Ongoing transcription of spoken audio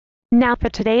Now for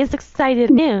today's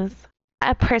exciting news.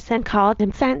 A person called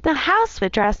and sent the house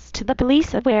address to the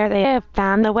police where they have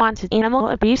found the wanted animal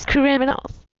abuse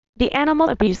criminals. The animal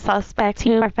abuse suspect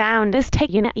who are found is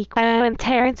taking Echo and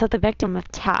Terrence of the victim of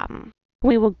Tom.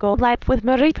 We will go live with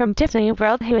Marie from Disney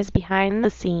World who is behind the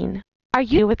scene. Are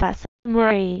you with us,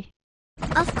 Marie?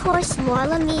 Of course,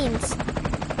 Morla means.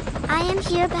 I am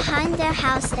here behind their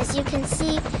house. As you can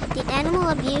see, the animal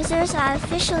abusers are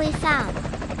officially found.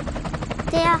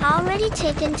 They are already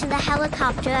taken to the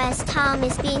helicopter as Tom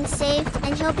is being saved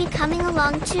and he'll be coming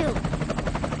along too.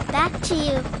 Back to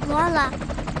you, Morla.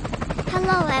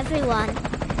 Hello everyone.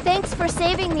 Thanks for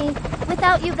saving me.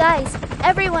 Without you guys,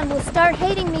 everyone will start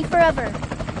hating me forever.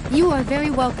 You are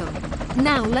very welcome.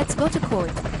 Now let's go to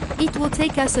court. It will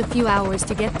take us a few hours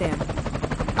to get there.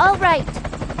 All right.